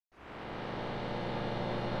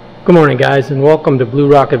Good morning, guys, and welcome to Blue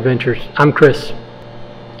Rock Adventures. I'm Chris.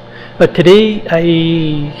 Today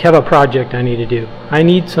I have a project I need to do. I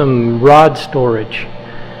need some rod storage.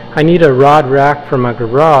 I need a rod rack for my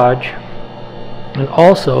garage, and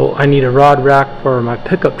also I need a rod rack for my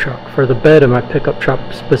pickup truck, for the bed of my pickup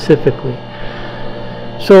truck specifically.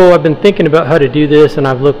 So I've been thinking about how to do this, and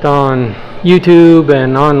I've looked on YouTube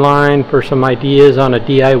and online for some ideas on a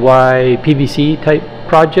DIY PVC type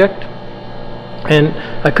project. And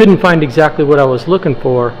I couldn't find exactly what I was looking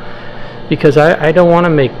for, because I don't want to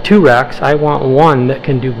make two racks. I want one that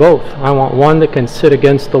can do both. I want one that can sit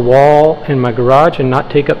against the wall in my garage and not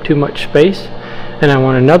take up too much space, and I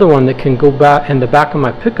want another one that can go back in the back of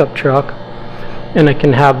my pickup truck, and I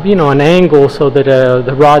can have, you know, an angle so that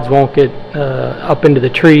the rods won't get up into the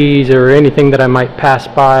trees or anything that I might pass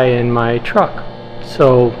by in my truck.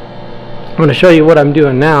 So I'm going to show you what I'm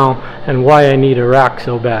doing now and why I need a rack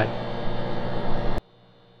so bad.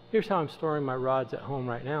 Here's how I'm storing my rods at home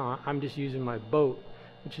right now. I'm just using my boat,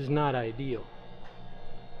 which is not ideal.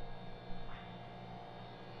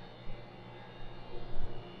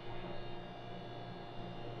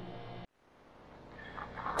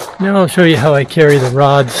 Now I'll show you how I carry the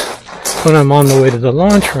rods when I'm on the way to the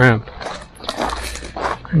launch ramp.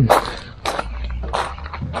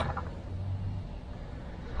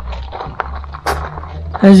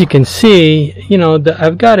 As you can see, you know,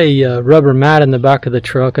 I've got a rubber mat in the back of the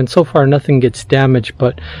truck, and so far nothing gets damaged,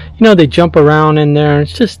 but you know, they jump around in there.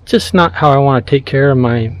 It's just not how I want to take care of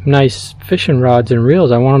my nice fishing rods and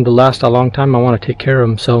reels. I want them to last a long time. I want to take care of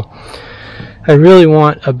them, so I really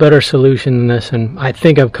want a better solution than this, and I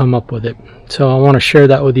think I've come up with it. So I want to share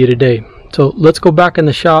that with you today. So let's go back in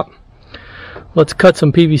the shop, let's cut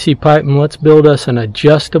some PVC pipe, and let's build us an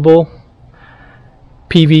adjustable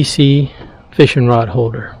PVC fishing rod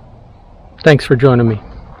holder. Thanks for joining me.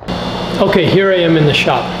 Okay, here I am in the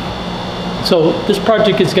shop. So this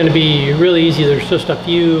project is going to be really easy. There's just a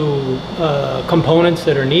few components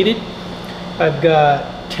that are needed. I've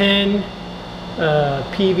got 10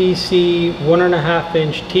 PVC 1.5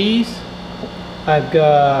 inch tees. I've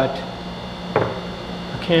got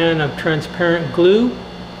a can of transparent glue,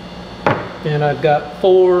 and I've got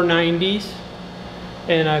 4 90s,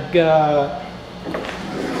 and I've got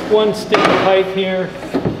one stick of pipe here.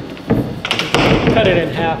 Cut it in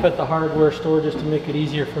half at the hardware store just to make it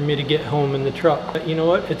easier for me to get home in the truck. But you know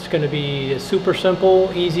what? It's going to be a super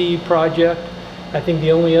simple, easy project. I think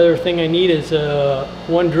the only other thing I need is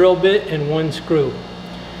one drill bit and one screw.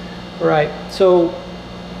 All right, so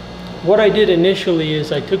what I did initially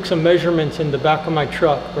is I took some measurements in the back of my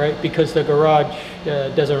truck, right? Because the garage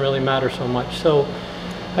doesn't really matter so much. So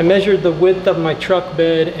I measured the width of my truck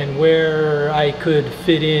bed and where I could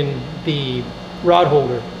fit in the rod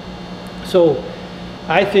holder. So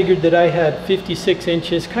I figured that I had 56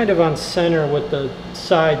 inches kind of on center with the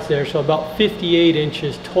sides there, so about 58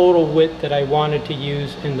 inches total width that I wanted to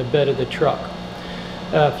use in the bed of the truck.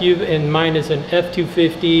 And mine is an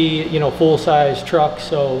F250, you know, full-size truck,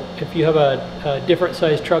 so if you have a different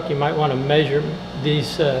size truck, you might want to measure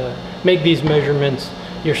these, make these measurements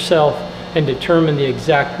yourself and determine the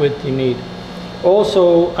exact width you need.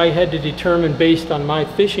 Also, I had to determine, based on my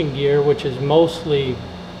fishing gear, which is mostly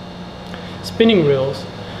spinning reels,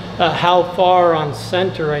 how far on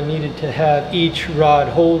center I needed to have each rod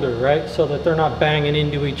holder, right? So that they're not banging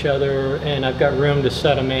into each other, and I've got room to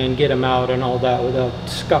set them in, get them out and all that without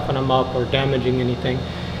scuffing them up or damaging anything.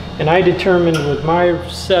 And I determined with my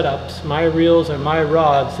setups, my reels and my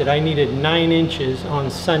rods, that I needed 9 inches on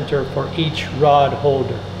center for each rod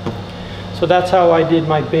holder. So that's how I did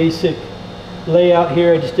my basic layout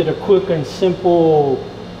here. I just did a quick and simple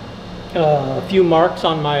few marks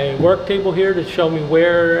on my work table here to show me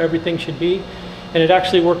where everything should be. And it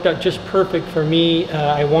actually worked out just perfect for me.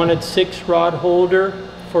 I wanted 6 rod holder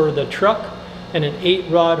for the truck and an 8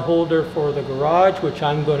 rod holder for the garage, which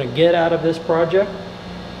I'm going to get out of this project.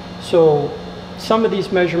 So some of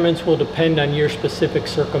these measurements will depend on your specific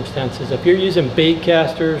circumstances. If you're using bait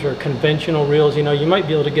casters or conventional reels, you know, you might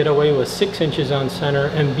be able to get away with 6 inches on center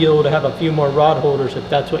and be able to have a few more rod holders if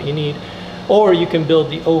that's what you need. Or you can build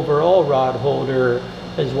the overall rod holder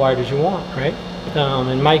as wide as you want, right?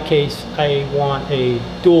 In my case, I want a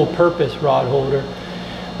dual purpose rod holder,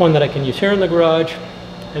 one that I can use here in the garage,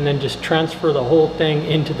 and then just transfer the whole thing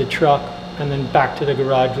into the truck and then back to the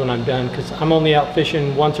garage when I'm done, because I'm only out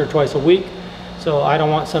fishing once or twice a week. So I don't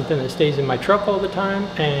want something that stays in my truck all the time,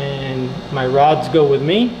 and my rods go with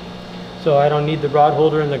me. So I don't need the rod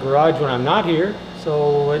holder in the garage when I'm not here.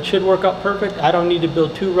 So it should work out perfect. I don't need to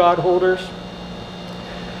build 2 rod holders.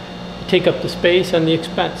 Take up the space and the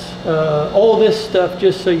expense. All this stuff,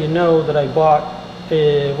 just so you know, that I bought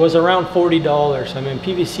it was around $40. I mean,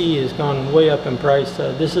 PVC has gone way up in price.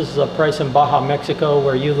 This is the price in Baja, Mexico.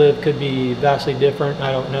 Where you live could be vastly different,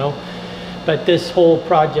 I don't know. But this whole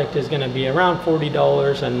project is going to be around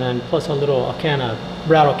 $40, and then plus a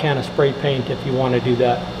rattle can of spray paint if you want to do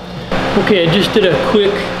that. Okay, I just did a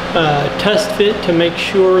quick test fit to make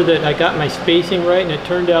sure that I got my spacing right, and it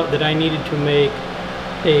turned out that I needed to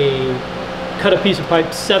cut a piece of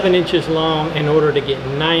pipe 7 inches long in order to get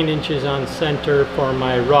 9 inches on center for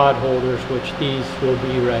my rod holders, which these will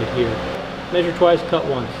be right here. Measure twice, cut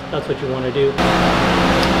once. That's what you want to do.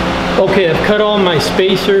 Okay, I've cut all my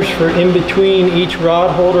spacers for in between each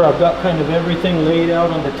rod holder. I've got kind of everything laid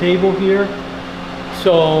out on the table here.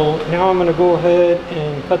 So now I'm going to go ahead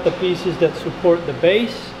and cut the pieces that support the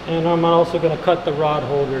base, and I'm also going to cut the rod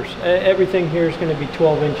holders. Everything here is going to be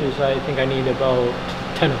 12 inches. I think I need about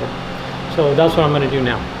 10 of them. So that's what I'm going to do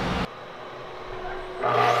now.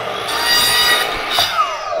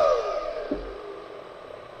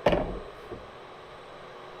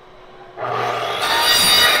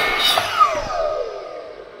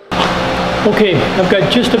 Okay, I've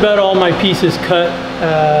got just about all my pieces cut.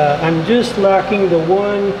 I'm just lacking the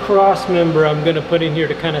one cross member I'm going to put in here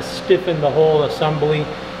to kind of stiffen the whole assembly.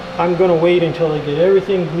 I'm going to wait until I get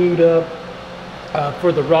everything glued up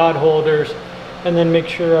for the rod holders, and then make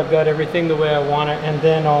sure I've got everything the way I want it, and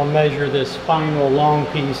then I'll measure this final long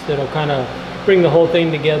piece that'll kind of bring the whole thing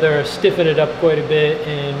together, stiffen it up quite a bit,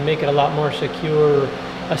 and make it a lot more secure,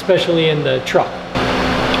 especially in the truck.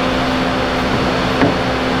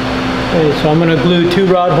 Okay, so I'm going to glue 2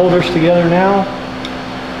 rod holders together now,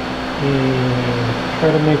 and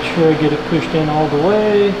try to make sure I get it pushed in all the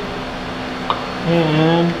way,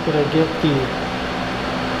 and did I get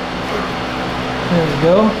there we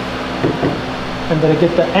go. And that I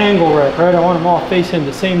get the angle right? I want them all facing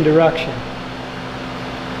the same direction.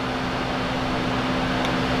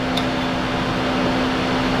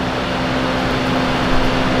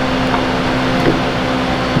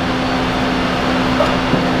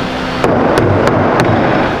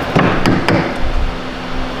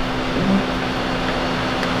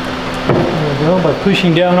 There we go. By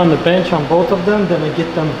pushing down on the bench on both of them, then I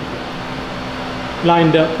get them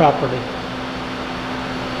lined up properly.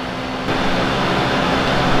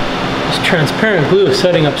 Transparent glue is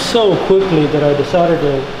setting up so quickly that I decided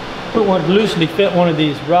to loosely fit one of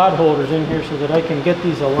these rod holders in here so that I can get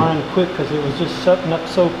these aligned quick, because it was just setting up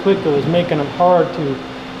so quick it was making them hard to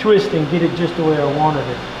twist and get it just the way I wanted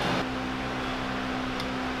it.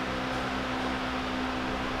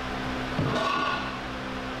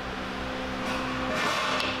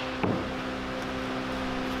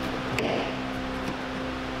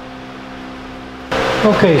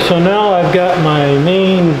 Okay, so now I've got my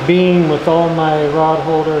main beam with all my rod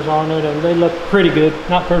holders on it, and they look pretty good.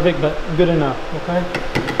 Not perfect, but good enough, okay?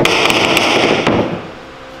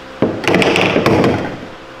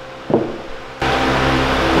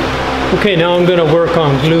 Okay, now I'm going to work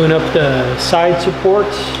on gluing up the side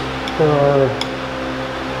supports for our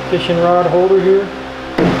fishing rod holder here.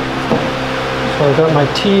 So I've got my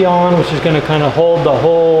T on, which is going to kind of hold the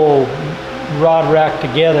whole rod rack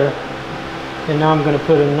together. And now I'm going to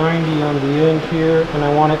put a 90 on the end here, and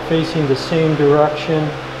I want it facing the same direction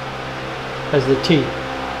as the T.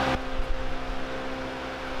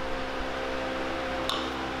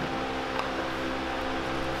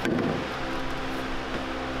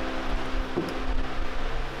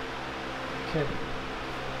 Okay,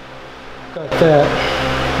 got that.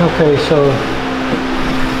 Okay, so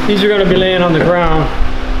these are going to be laying on the ground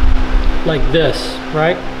like this,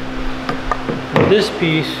 right? And this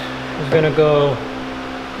piece is going to go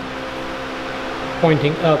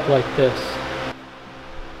pointing up like this.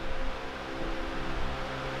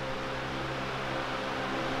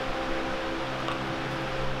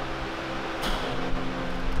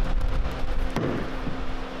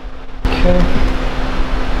 Okay,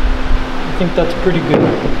 I think that's pretty good.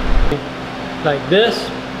 Like this,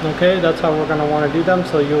 okay, that's how we're going to want to do them.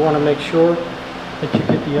 So you want to make sure that you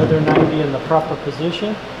get the other 90 in the proper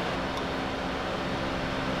position.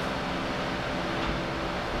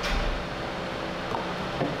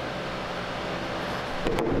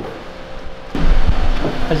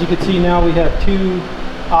 As you can see now, we have 2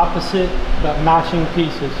 opposite but matching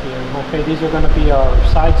pieces here. Okay, these are going to be our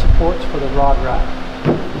side supports for the rod rack.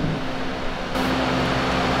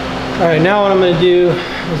 Alright, now what I'm going to do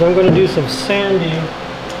is I'm going to do some sanding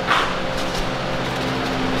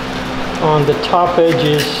on the top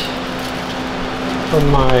edges of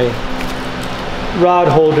my rod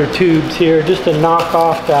holder tubes here, just to knock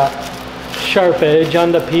off that sharp edge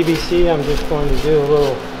on the PVC. I'm just going to do a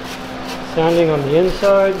little sanding on the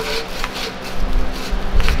inside.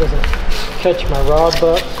 doesn't catch my rod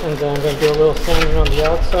butts. And then I'm going to do a little sanding on the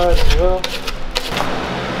outside as well.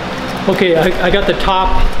 Okay, I got the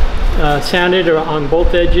top sanded on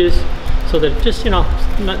both edges so that just, you know,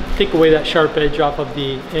 not take away that sharp edge off of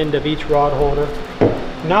the end of each rod holder.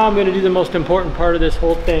 Now I'm going to do the most important part of this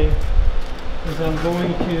whole thing, is I'm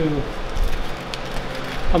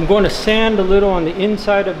going to sand a little on the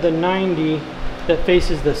inside of the 90 that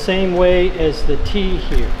faces the same way as the T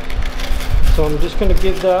here. So I'm just going to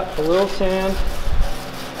give that a little sand.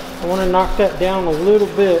 I want to knock that down a little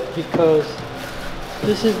bit because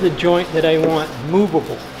this is the joint that I want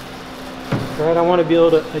movable. Right? I want to be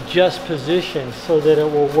able to adjust position so that it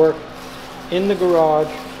will work in the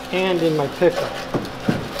garage and in my pickup.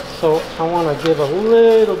 So I want to give a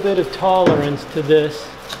little bit of tolerance to this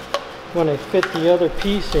when I fit the other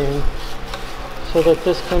piece in so that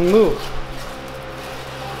this can move.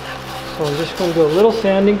 So I'm just going to do a little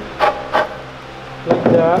sanding like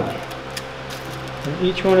that. And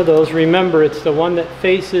each one of those, remember, it's the one that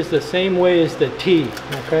faces the same way as the T,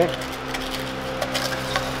 okay?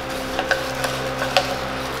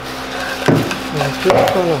 I'm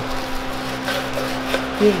just going to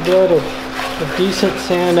give that a decent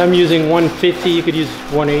sand. I'm using 150, you could use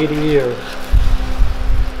 180 or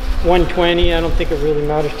 120. I don't think it really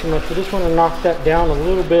matters too much. I just want to knock that down a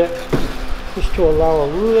little bit just to allow a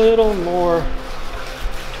little more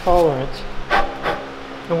tolerance.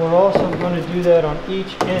 And we're also going to do that on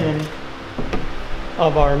each end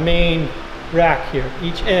of our main rack here.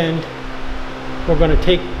 Each end, we're going to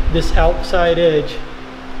take this outside edge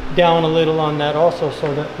down a little on that also,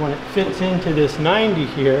 so that when it fits into this 90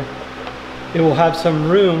 here, it will have some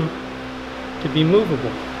room to be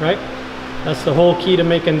movable, right? That's the whole key to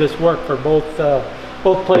making this work for both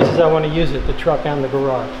places I want to use it, the truck and the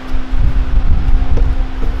garage.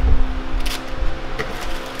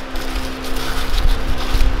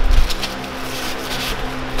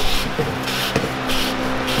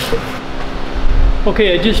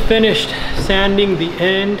 Okay, I just finished sanding the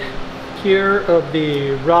end here of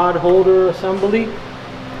the rod holder assembly,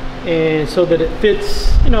 and so that it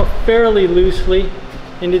fits, you know, fairly loosely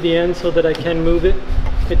into the end so that I can move it.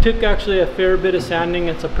 It took actually a fair bit of sanding.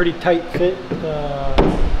 It's a pretty tight fit,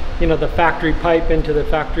 you know, the factory pipe into the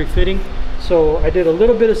factory fitting. So I did a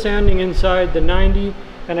little bit of sanding inside the 90,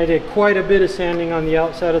 and I did quite a bit of sanding on the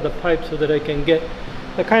outside of the pipe so that I can get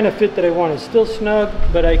the kind of fit that I want. It's still snug,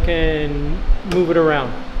 but I can move it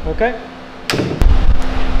around, okay?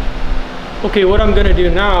 Okay, what I'm going to do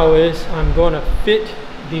now is I'm going to fit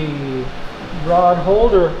the rod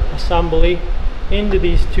holder assembly into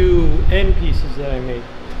these two end pieces that I made.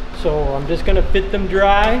 So I'm just going to fit them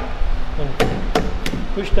dry and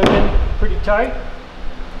push them in pretty tight.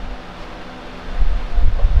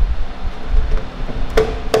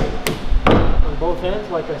 On both ends,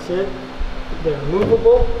 like I said, they're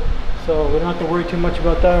movable, so we don't have to worry too much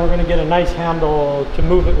about that. We're going to get a nice handle to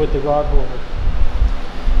move it with the rod holder.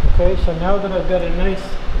 Okay, so now that I've got a nice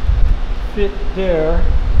fit there,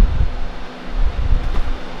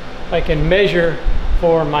 I can measure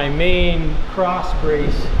for my main cross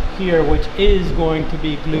brace here, which is going to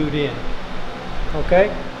be glued in.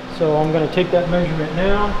 Okay, so I'm going to take that measurement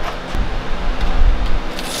now.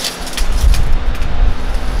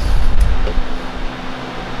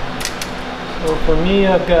 So for me,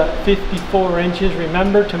 I've got 54 inches.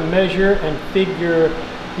 Remember to measure and figure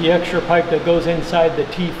the extra pipe that goes inside the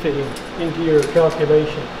T fitting into your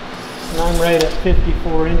calculation. And I'm right at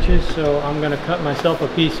 54 inches, so I'm going to cut myself a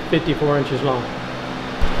piece 54 inches long.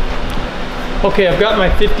 Okay, I've got my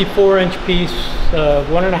 54-inch piece,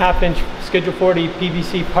 1.5 inch Schedule 40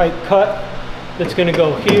 PVC pipe cut that's going to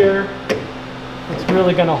go here. It's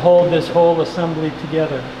really going to hold this whole assembly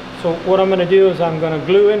together. So what I'm going to do is I'm going to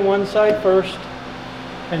glue in one side first,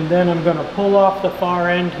 and then I'm going to pull off the far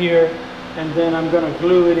end here, and then I'm going to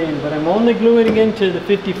glue it in. But I'm only gluing it into the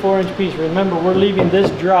 54-inch piece. Remember, we're leaving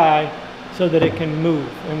this dry so that it can move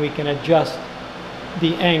and we can adjust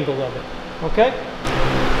the angle of it. Okay?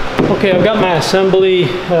 Okay, I've got my assembly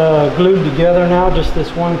glued together now, just this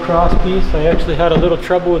one cross piece. I actually had a little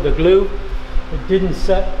trouble with the glue. It didn't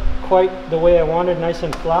set quite the way I wanted, nice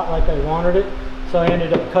and flat like I wanted it. So I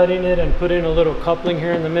ended up cutting it and put in a little coupling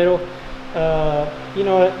here in the middle. You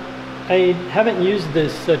know, I haven't used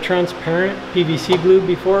this transparent PVC glue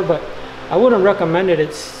before, but I wouldn't recommend it.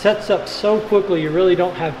 It sets up so quickly, you really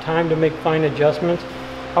don't have time to make fine adjustments.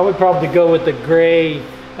 I would probably go with the gray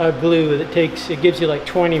glue that it gives you like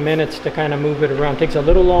 20 minutes to kind of move it around. It takes a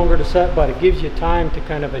little longer to set, but it gives you time to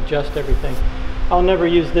kind of adjust everything. I'll never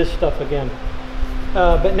use this stuff again.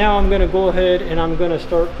 But now I'm going to go ahead and I'm going to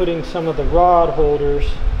start putting some of the rod holders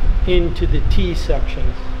into the T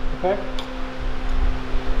sections, okay?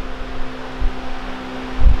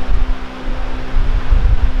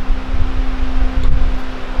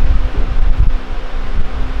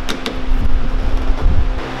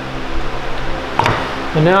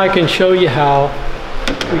 And now I can show you how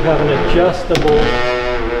we have an adjustable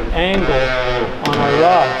angle on our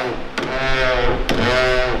rod,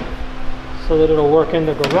 so that it'll work in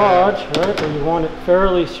the garage, right? And you want it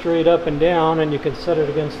fairly straight up and down, and you can set it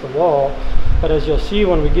against the wall. But as you'll see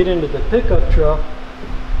when we get into the pickup truck,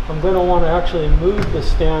 I'm going to want to actually move the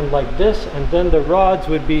stand like this, and then the rods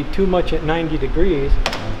would be too much at 90 degrees.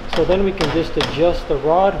 So then we can just adjust the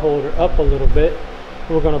rod holder up a little bit.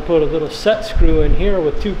 We're going to put a little set screw in here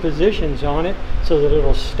with 2 positions on it so that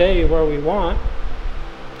it'll stay where we want.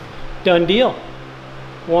 Done deal.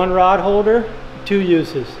 1 rod holder, 2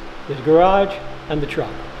 uses. The garage and the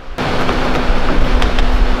truck.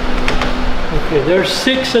 Okay, there's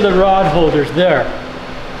 6 of the rod holders there.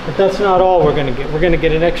 But that's not all we're going to get. We're going to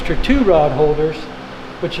get an extra 2 rod holders,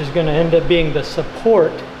 which is going to end up being the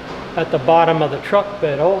support at the bottom of the truck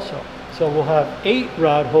bed also. So we'll have 8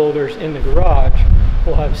 rod holders in the garage.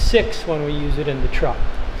 We'll have 6 when we use it in the truck.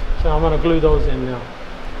 So I'm going to glue those in now.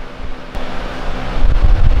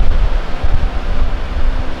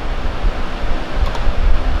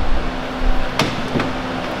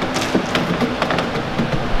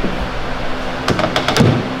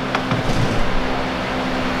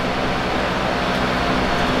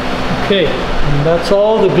 Okay, and that's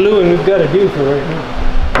all the gluing we've got to do for right now.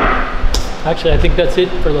 Actually, I think that's it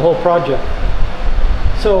for the whole project.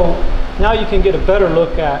 So now you can get a better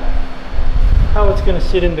look at how it's going to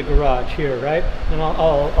sit in the garage here, right? And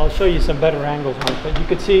I'll show you some better angles on it, but you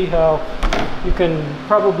can see how you can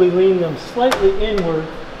probably lean them slightly inward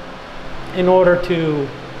in order to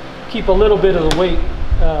keep a little bit of the weight.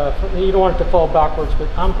 You don't want it to fall backwards, but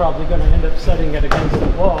I'm probably going to end up setting it against the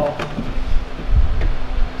wall,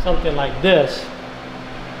 something like this,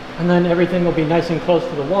 and then everything will be nice and close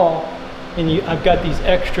to the wall. And I've got these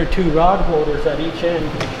extra 2 rod holders at each end,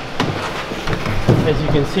 as you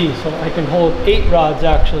can see, so I can hold 8 rods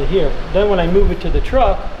actually here. Then when I move it to the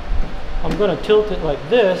truck, I'm going to tilt it like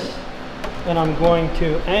this, and I'm going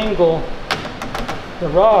to angle the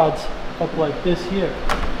rods up like this here,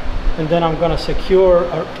 and then I'm going to secure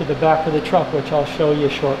to the back of the truck, which I'll show you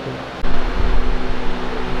shortly.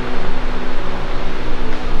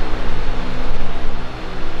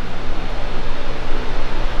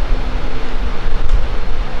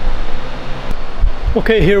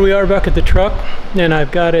 Okay, here we are back at the truck, and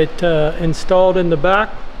I've got it installed in the back.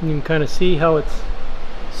 You can kind of see how it's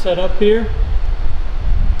set up here.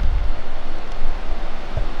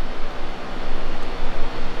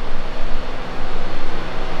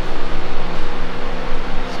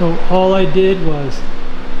 So all I did was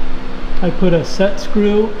I put a set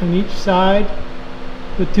screw on each side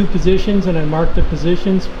with 2 positions, and I marked the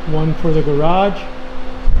positions, 1 for the garage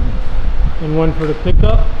and 1 for the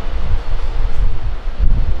pickup.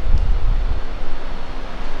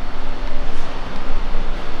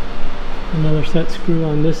 Another set screw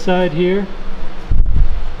on this side here,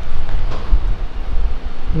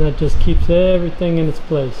 and that just keeps everything in its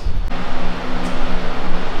place.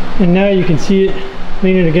 And now you can see it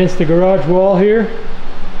leaning against the garage wall here,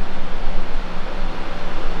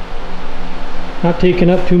 not taking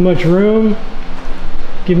up too much room,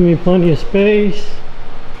 giving me plenty of space.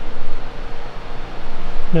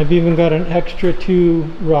 And I've even got an extra 2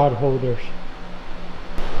 rod holders.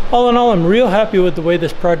 All in all, I'm real happy with the way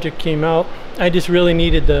this project came out. I just really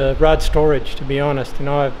needed the rod storage, to be honest. You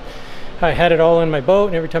know, I had it all in my boat,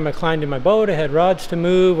 and every time I climbed in my boat, I had rods to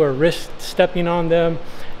move or risk stepping on them.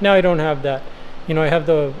 Now I don't have that. You know, I have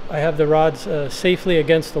the rods safely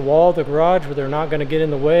against the wall of the garage, where they're not going to get in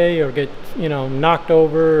the way or get, you know, knocked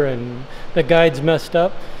over and the guide's messed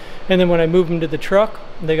up. And then when I move them to the truck,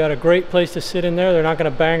 they got a great place to sit in there. They're not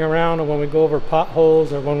going to bang around, or when we go over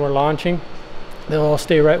potholes or when we're launching. They'll all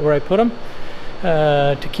stay right where I put them,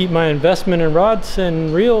 to keep my investment in rods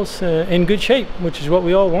and reels in good shape, which is what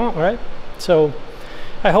we all want, right? So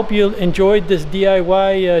I hope you enjoyed this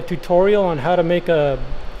DIY tutorial on how to make a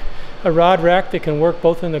rod rack that can work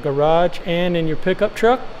both in the garage and in your pickup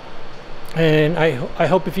truck. And I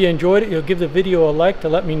hope if you enjoyed it, you'll give the video a like to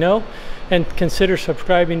let me know, and consider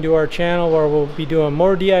subscribing to our channel, where we'll be doing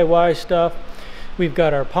more DIY stuff. We've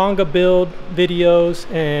got our Ponga build videos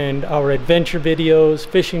and our adventure videos,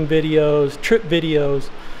 fishing videos, trip videos,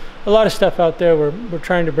 a lot of stuff out there. We're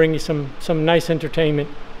trying to bring you some nice entertainment.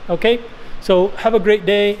 Okay, so have a great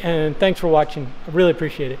day, and thanks for watching. I really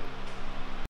appreciate it.